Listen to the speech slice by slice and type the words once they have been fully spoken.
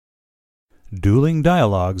Dueling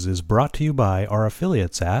Dialogues is brought to you by our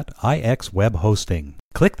affiliates at IX Web Hosting.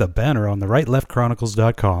 Click the banner on the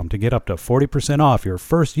rightleftchronicles.com to get up to 40% off your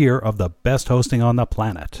first year of the best hosting on the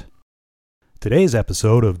planet. Today's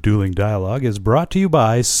episode of Dueling Dialogue is brought to you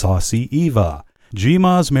by Saucy Eva.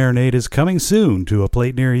 Gma's marinade is coming soon to a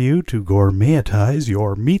plate near you to gourmetize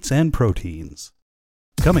your meats and proteins.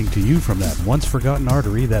 Coming to you from that once-forgotten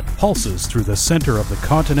artery that pulses through the center of the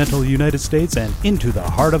continental United States and into the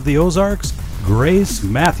heart of the Ozarks, Grace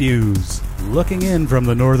Matthews. Looking in from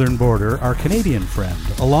the northern border, our Canadian friend,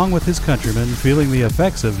 along with his countrymen feeling the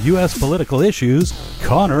effects of U.S. political issues,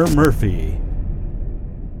 Connor Murphy.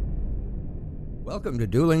 Welcome to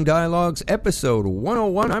Dueling Dialogues, episode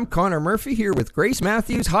 101. I'm Connor Murphy here with Grace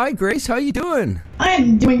Matthews. Hi, Grace. How you doing?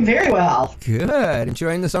 I'm doing very well. Good.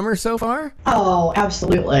 Enjoying the summer so far? Oh,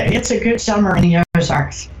 absolutely. It's a good summer in the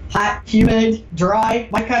Ozarks. Hot, humid, dry,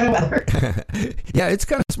 my kind of weather. Yeah, it's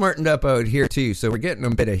kind of smartened up out here, too. So we're getting a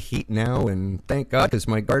bit of heat now, and thank God, because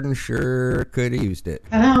my garden sure could have used it.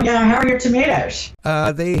 Oh, yeah. How are your tomatoes?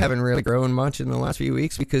 They haven't really grown much in the last few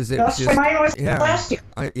weeks because it's just... mine was last year.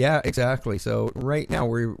 Yeah, exactly. So right now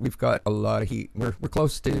we've got a lot of heat. We're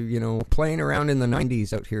close to, playing around in the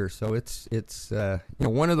 90s out here. So it's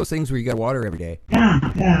one of those things where you got water every day.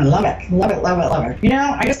 Yeah, love it. Love it.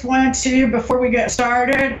 I just wanted to, before we get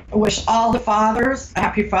started, wish all the fathers a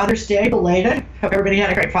happy Father's Day, belated. Hope everybody had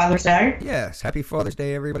a great Father's Day. Yes, happy Father's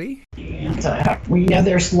Day, everybody. And we know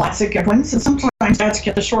there's lots of good ones, and sometimes dads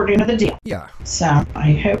get the short end of the deal. Yeah. So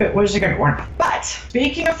I hope it was a good one. But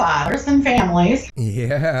speaking of fathers and families.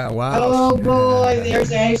 Yeah, wow. Oh boy,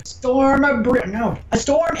 there's a storm a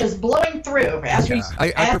storm is blowing through as we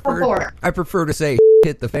at the border. I prefer to say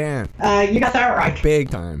hit the fan. You got that right. Big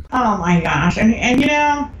time. Oh my gosh. And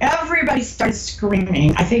everybody started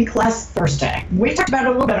screaming, I think last Thursday. We talked about it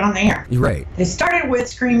a little bit on the air. You're right. They started with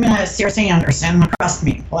screaming at Sarah Sanders and across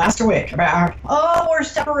me last week about, we're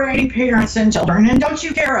separating parents and children, and don't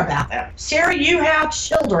you care about that? Sarah, you have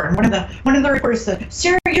children. One of the reporters said,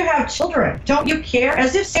 Sarah, you have children. Don't you care?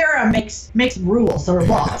 As if Sarah makes rules or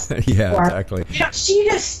laws. Yeah, exactly. She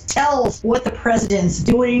just tells what the president's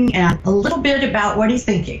doing and a little bit about what he's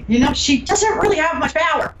thinking. She doesn't really have much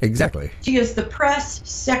power. Exactly. She is the press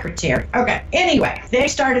secretary. Okay. Anyway, they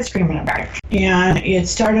started screaming about it. And it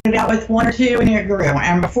started out with one or two, and it grew.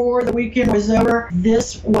 And before the weekend was over,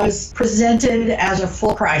 this was presented as a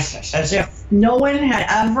full crisis, as if no one had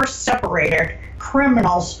ever separated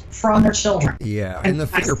criminals from their children. Yeah, and the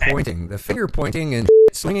finger pointing and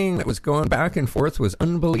swinging that was going back and forth was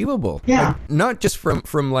unbelievable. Yeah. Not just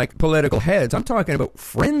from like political heads. I'm talking about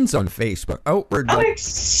friends on Facebook. Outward. Oh,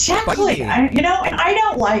 exactly. I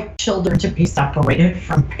don't like children to be separated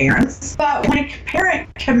from parents. But when a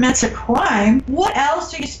parent commits a crime, what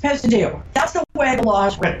else are you supposed to do? That's the way the law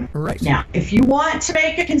is written. Right. Now, if you want to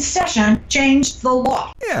make a concession, change the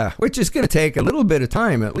law. Yeah, which is going to take a little bit of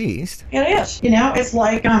time at least. It is. It's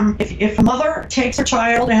like if a mother takes her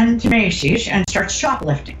child into Macy's and starts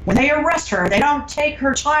shoplifting, when they arrest her, they don't take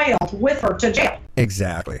her child with her to jail.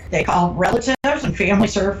 Exactly. They call relatives and family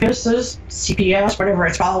services, CPS, whatever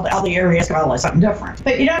it's called. All the areas call it something different.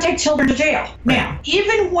 But you don't take children to jail. Right. Now,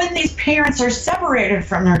 even when these parents are separated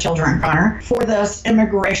from their children, Connor, for this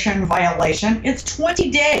immigration violation, it's 20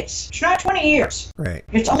 days. It's not 20 years. Right.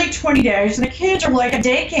 It's only 20 days, and the kids are like a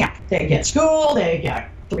day camp. They get school, they get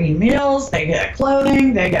 3 meals, they get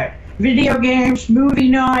clothing, they get video games, movie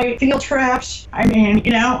night, field trips. I mean,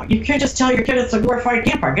 you could just tell your kid it's a glorified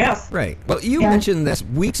camp, I guess. Right. Well, you mentioned this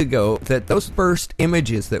weeks ago that those first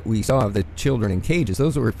images that we saw of the children in cages,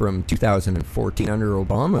 those were from 2014 under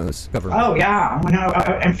Obama's government. Oh, yeah.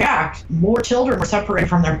 In fact, more children were separated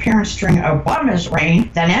from their parents during Obama's reign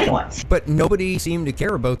than anyone's. But nobody seemed to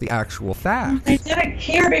care about the actual facts. They didn't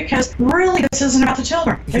care because really this isn't about the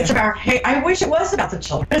children. Yeah. It's about, I wish it was about the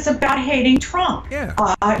children. It's about hating Trump.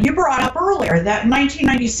 Yeah. You brought up earlier that in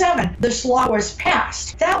 1997 this law was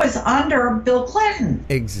passed. That was under Bill Clinton.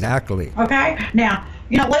 Exactly. Okay? Now,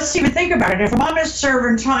 let's even think about it. If a mom is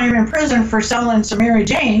serving time in prison for selling some Mary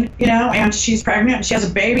Jane, and she's pregnant and she has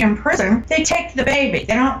a baby in prison, they take the baby.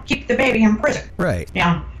 They don't keep the baby in prison. Right.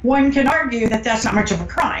 Now, one can argue that that's not much of a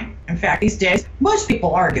crime. In fact, these days, most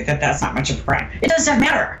people argue that that's not much of a crime. It doesn't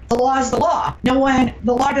matter. The law is the law. The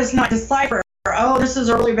law does not decipher, this is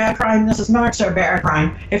a really bad crime, this is not so bad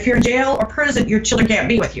crime. If you're in jail or prison, your children can't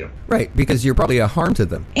be with you. Right, because you're probably a harm to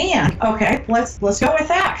them. And, okay, let's go with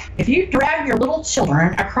that. If you drag your little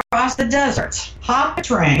children across cross the deserts, hop a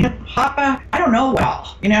train, I don't know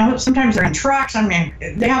well. Sometimes they're in trucks. I mean,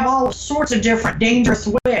 they have all sorts of different dangerous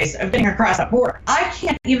ways of getting across that border. I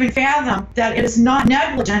can't even fathom that it is not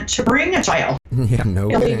negligent to bring a child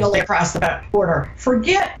illegally across the border.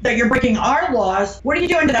 Forget that you're breaking our laws. What are you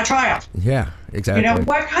doing to that child? Yeah, exactly.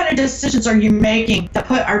 What kind of decisions are you making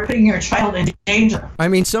that are putting your child in danger? I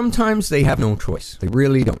mean, sometimes they have no choice. They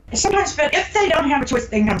really don't. Sometimes, but if they don't have a choice,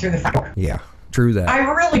 they can come through the front door. Yeah. True that. I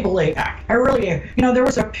really believe that. I really do. There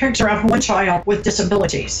was a picture of one child with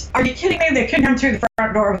disabilities. Are you kidding me? They couldn't come through the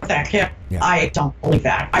front door with that kid. Yeah. I don't believe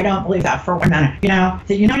that. I don't believe that for 1 minute.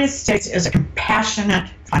 The United States is a compassionate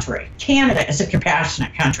country. Canada is a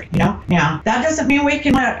compassionate country. Now, that doesn't mean we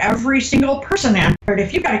can let every single person in. But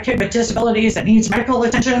if you've got a kid with disabilities that needs medical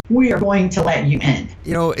attention, we are going to let you in.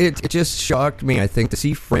 It just shocked me, I think, to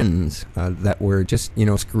see friends that were just,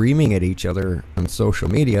 screaming at each other on social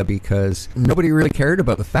media because nobody really cared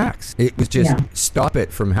about the facts. It was just stop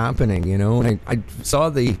it from happening, And I saw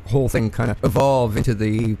the whole thing kind of evolve into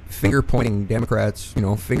the finger-pointing Democrats,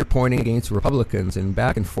 finger-pointing against Republicans and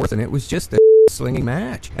back and forth. And it was just a slinging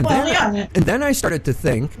match. And then I started to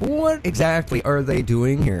think, what exactly are they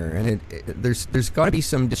doing here? And there's got to be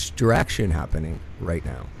some distraction happening right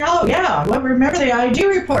now. Oh, yeah. Well, remember the ID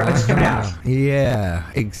report was coming out. Yeah,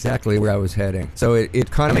 exactly where I was heading. So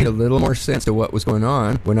it kind of made a little more sense to what was going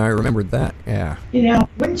on when I remembered that. Yeah.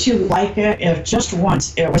 Wouldn't you like it if just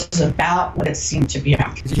once it was about what it seemed to be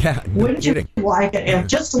about? Yeah, Wouldn't you like it if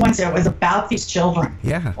just once it was about these children?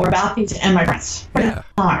 Yeah. Or about these immigrants? But it's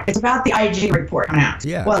not. It's about the IG report coming out.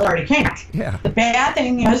 Yeah. Well, it already came out. Yeah. The bad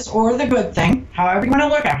thing is, or the good thing, however you want to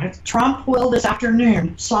look at it, Trump will this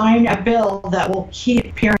afternoon sign a bill that will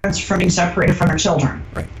keep parents from being separated from their children.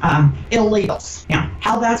 Right. Illegals.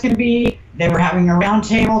 How that's going to be, they were having a round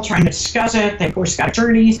table trying to discuss it. They, of course, got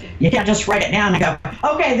attorneys. You can't just write it down and go,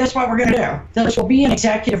 okay, this is what we're going to do. This will be an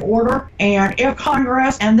executive order, and if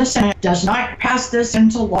Congress and the Senate does not pass this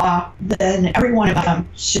into law, then every one of them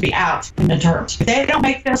should be out in the terms. If they don't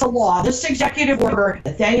make this a law, this executive order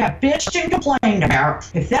that they have bitched and complained about,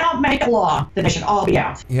 if they don't make a law, then they should all be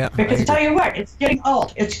out. Yeah. Because I tell you what, it's getting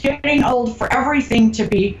old. It's getting old for everything to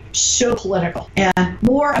be so political and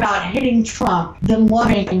more about hating Trump than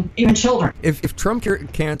loving even children. If Trump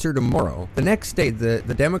cured cancer tomorrow, the next day the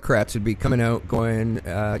Democrats would be coming out going,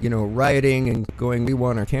 rioting and going, we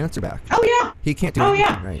want our cancer back. Oh, yeah. He can't do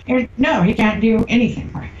anything, right? And no, he can't do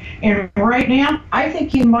anything right. And right now, I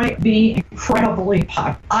think he might be incredibly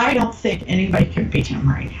popular. I don't think anybody can beat him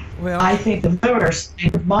right now. Well, I think the voters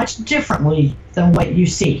think much differently than what you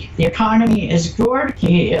see. The economy is good.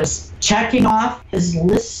 He is checking off his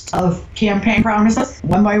list of campaign promises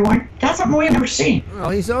one by one. That's something we've never seen.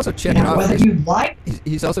 Well, he's also checking off. Whether you like.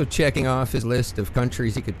 He's also checking off his list of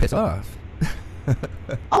countries he could piss off.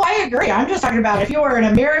 Oh, I agree. I'm just talking about if you were an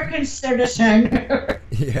American citizen.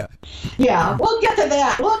 Yeah. Yeah, we'll get to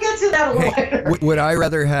that. We'll get to that a little later. Would I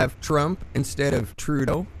rather have Trump instead of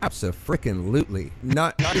Trudeau? Abso-frickin-lutely.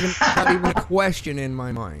 Not even a question in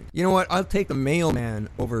my mind. You know what? I'll take the mailman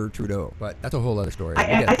over Trudeau, but that's a whole other story. We'll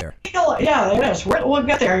get there. Yeah, it is. We'll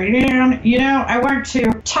get there. I want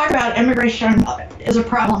to talk about immigration is a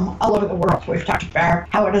problem all over the world. We've talked about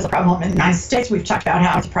how it is a problem in the United States. We've talked about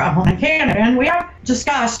how it's a problem in Canada, and we have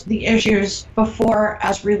discussed the issues before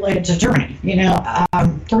as related to Germany.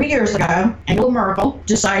 3 years ago, Angela Merkel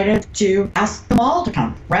decided to ask them all to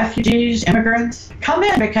come. Refugees, immigrants, come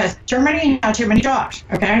in because Germany had too many jobs,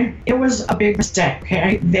 okay? It was a big mistake,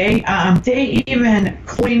 okay? They even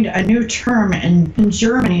coined a new term in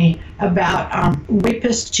Germany about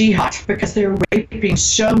rapist jihad because they were raping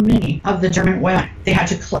so many of the German women. They had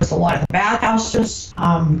to close a lot of the bathhouses.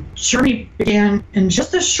 Germany began in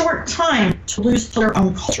just a short time to lose their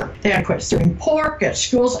own culture. They had to quit serving pork at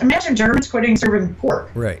schools. Imagine Germans quitting serving pork.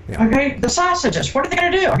 Right. Yeah. Okay, the sausages. What are they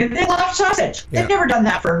going to do? They love sausage. Yeah. They've never done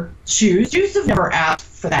that for Jews. Jews have never asked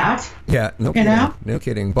for that. Yeah, no kidding. No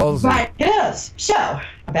kidding. Ballsy. But it is. So,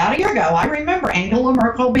 about a year ago, I remember Angela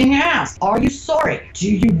Merkel being asked, are you sorry? Do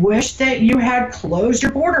you wish that you had closed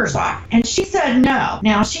your borders off? And she said no.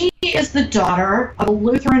 Now, she is the daughter of a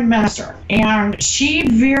Lutheran minister, and she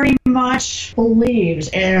very much believes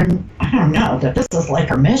in, I don't know, that this is like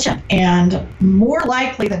her mission. And more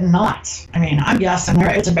likely than not, I'm guessing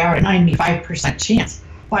it's about a 95% chance.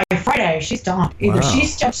 By Friday, she's done. Either she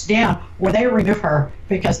steps down where they remove her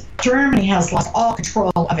because Germany has lost all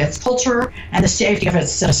control of its culture and the safety of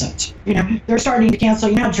its citizens. They're starting to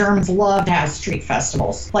cancel. Germans love to have street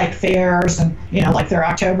festivals, like fairs and, like their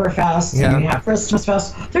Oktoberfest and you have Christmas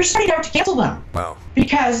Fest. They're starting to have to cancel them. Wow.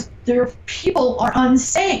 Because their people are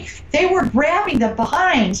unsafe. They were grabbing the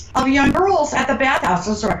behinds of young girls at the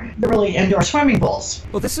bathhouses or the really indoor swimming pools.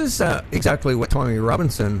 Well, this is exactly what Tommy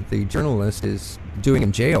Robinson, the journalist, is doing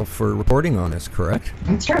in jail for reporting on this, correct?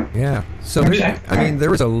 That's true. Yeah. So, there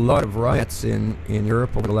was a lot of riots in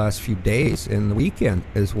Europe over the last few days and the weekend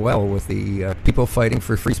as well with the people fighting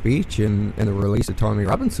for free speech and the release of Tommy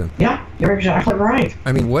Robinson. Yeah, you're exactly right.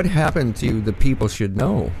 I mean, what happened to the people should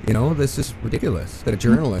know? This is ridiculous that a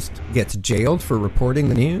journalist gets jailed for reporting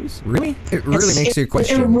the news. Really? It really makes you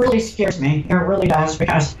question. It really scares me. It really does,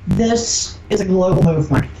 because this is a global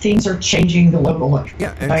movement. Things are changing globally.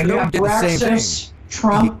 Yeah, and Trudeau did the same thing.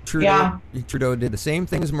 Trump, Trudeau did the same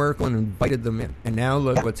thing as Merkel and invited them in. And now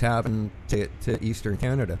look what's happened to Eastern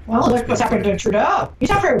Canada. Well, look what's happened to Trudeau. He's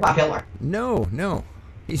not very popular. No.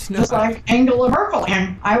 He's not. Just like Angela Merkel.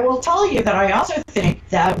 And I will tell you that I also think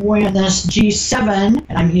that when this G7,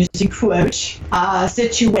 and I'm using quotes,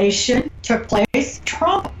 situation took place,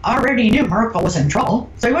 Trump already knew Merkel was in trouble,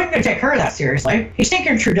 so he wasn't going to take her that seriously. He's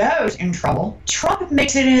thinking Trudeau's in trouble. Trump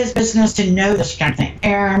makes it his business to know this kind of thing.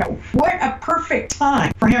 And what a perfect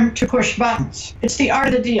time for him to push buttons. It's the art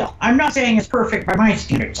of the deal. I'm not saying it's perfect by my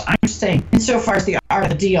standards. I'm saying insofar as the art of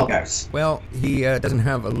the deal goes. Well, he doesn't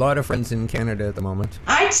have a lot of friends in Canada at the moment.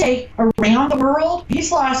 I'd say around the world,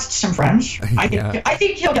 he's lost some friends. I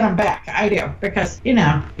think he'll get them back. I do, because,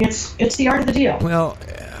 it's the art of the deal. Well,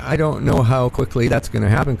 I don't know how quickly that's going to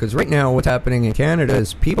happen, because right now what's happening in Canada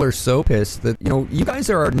is people are so pissed that, you guys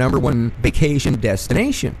are our number one vacation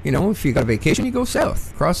destination. If you got a vacation, you go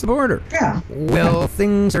south, across the border. Yeah. Well,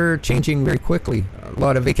 things are changing very quickly. A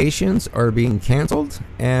lot of vacations are being canceled,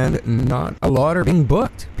 and not a lot are being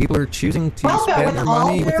booked. People are choosing to spend their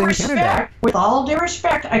money within Canada. With all due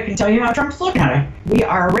respect, I can tell you how Trump's looking at it. We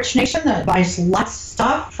are a rich nation that buys less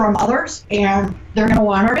stuff from others, and they're going to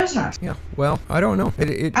want our business. Yeah, well, I don't know.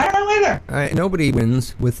 I don't know either. Nobody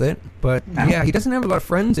wins with it, but yeah, he doesn't have a lot of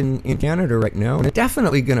friends in Canada right now, and it's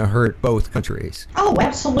definitely going to hurt both countries. Oh,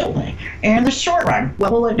 absolutely. In the short run.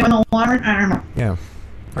 What will it do in the long run? I don't know. Yeah.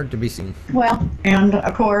 Hard to be seen. Well, and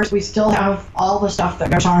of course, we still have all the stuff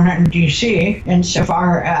that goes on in D.C.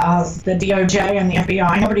 insofar as the DOJ and the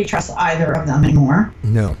FBI. Nobody trusts either of them anymore.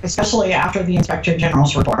 No. Especially after the Inspector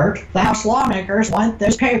General's report. The House lawmakers want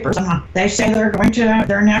those papers, and they say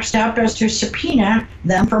their next step is to subpoena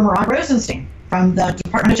them from Rod Rosenstein from the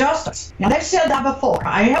Department of Justice. Now, they've said that before.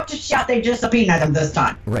 I hope to shout they just subpoena them this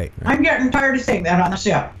time. Right. I'm getting tired of saying that on the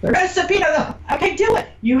show. They're going to subpoena them. Okay, do it.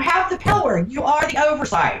 You have the power. You are the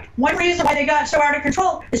oversight. One reason why they got so out of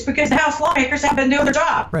control is because the House lawmakers have been doing their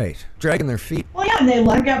job. Right. Dragging their feet. Well, yeah, and they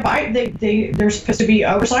let them get by. They're supposed to be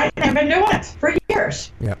oversight, and they've been doing it for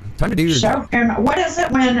years. Yeah. Time to do your job. And what is it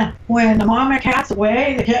when the mama cat's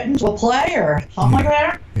away, the kittens will play, or something like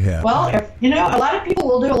that? Yeah. Well, if a lot of people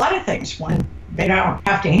will do a lot of things when they don't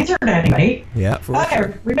have to answer to anybody. Yeah.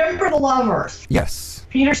 Okay, remember the lovers. Yes.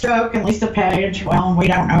 Peter Strzok and Lisa Page. Well, we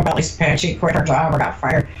don't know about Lisa Page. She quit her job or got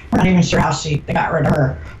fired. We're not even sure how they got rid of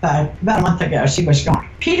her. But about a month ago, she was gone.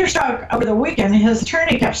 Peter Strzok, over the weekend, his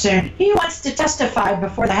attorney kept saying he wants to testify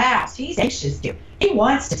before the House. He's anxious to. He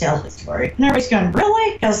wants to tell his story. And everybody's going,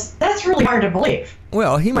 really? Because that's really hard to believe.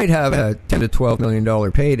 Well, he might have a $10 to $12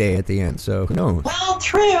 million payday at the end, so who knows? Well,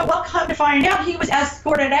 true. Well, come to find out, he was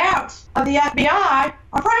escorted out of the FBI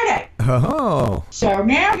on Friday. Oh. So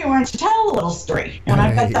now he wants to tell a little story. And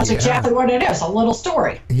I bet that's exactly what it is, a little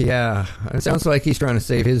story. Yeah. It sounds like he's trying to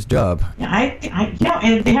save his job. Yeah,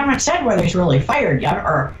 and they haven't said whether he's really fired yet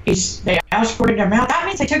or they escorted him out. That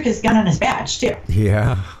means they took his gun and his badge, too.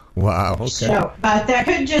 Yeah. Wow, okay. So, but that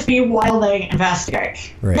could just be while they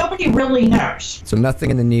investigate. Right. Nobody really knows. So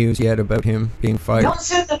nothing in the news yet about him being fired? Don't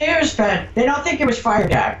see the news, but they don't think it was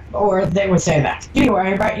fired yet, or they would say that.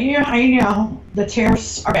 Anyway, but the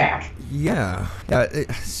tariffs are bad. Yeah.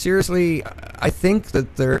 Seriously, I think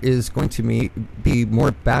that there is going to be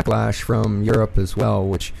more backlash from Europe as well,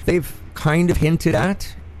 which they've kind of hinted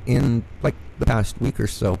at in like the past week or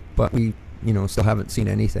so, but we still haven't seen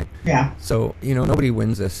anything. Yeah. So, nobody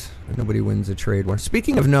wins this. Nobody wins a trade war.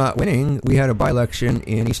 Speaking of not winning, we had a by-election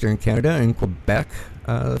in Eastern Canada, in Quebec,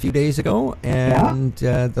 a few days ago, and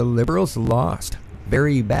the Liberals lost.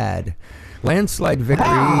 Very bad. Landslide victory.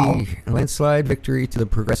 Wow. Landslide victory to the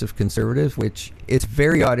Progressive Conservative, which it's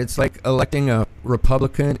very odd. It's like electing a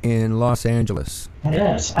Republican in Los Angeles. It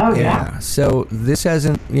is. Oh, yeah. So this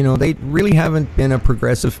hasn't, they really haven't been a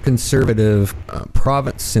progressive conservative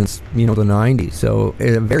province since, the 90s. So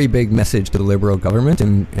a very big message to the Liberal government.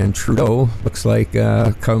 And Trudeau looks like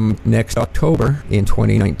come next October in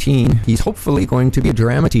 2019, he's hopefully going to be a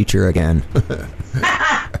drama teacher again.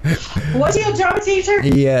 Was he a drama teacher?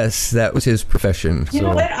 Yes, that was his profession. You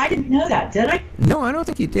know what? I didn't know that, did I? No, I don't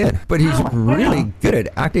think he did. But he's really good at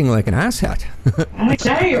acting like an asshat. I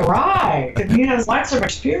tell you, right. He has lots of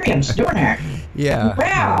experience doing it. Yeah.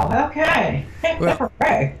 Wow, okay. Well,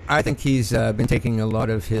 I think he's been taking a lot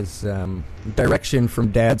of his direction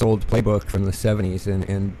from Dad's old playbook from the 70s,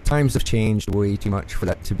 and times have changed way too much for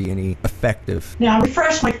that to be any effective. Now,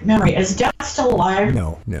 refresh my memory. Is Dad still alive?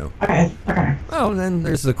 No. Okay. Well, then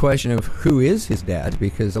there's the question of who is his dad,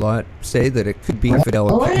 because a lot say that it could be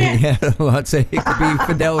Fidel. Yeah, a lot say it could be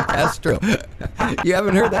Fidel Castro. You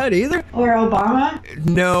haven't heard that either? Or Obama?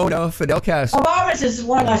 No, Fidel Castro. Obama's his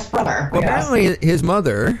one last brother. Well, apparently his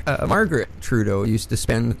mother, Margaret Trudeau, used to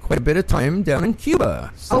spend quite a bit of time down in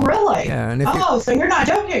Cuba. So, oh, really? Yeah. And so you're not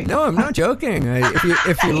joking? No, I'm not joking.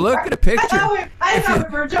 If you look at a picture, I thought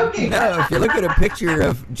we were joking. No, if you look at a picture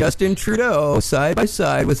of Justin Trudeau side by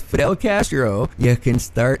side with Fidel Castro, you can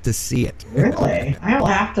start to see it. Really? I will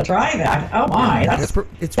have to try that. Oh my,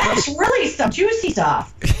 that's really some juicy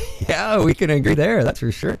stuff. Yeah, we can agree there. That's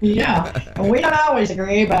for sure. Yeah, we don't always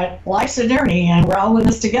agree, but life's a journey, and we're all in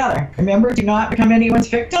this together. Remember, do not become anyone's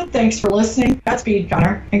victim. Thanks for listening. Godspeed,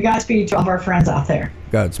 Connor, and Godspeed to all of our friends out there.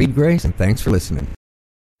 Godspeed, Grace, and thanks for listening.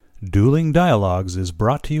 Dueling Dialogues is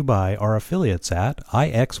brought to you by our affiliates at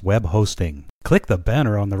IX Web Hosting. Click the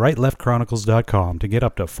banner on the rightleftchronicles.com to get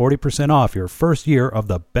up to 40% off your first year of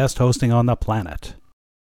the best hosting on the planet.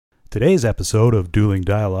 Today's episode of Dueling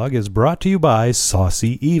Dialogue is brought to you by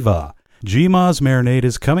Saucy Eva. GMA's marinade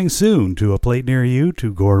is coming soon to a plate near you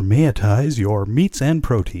to gourmetize your meats and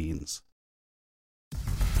proteins.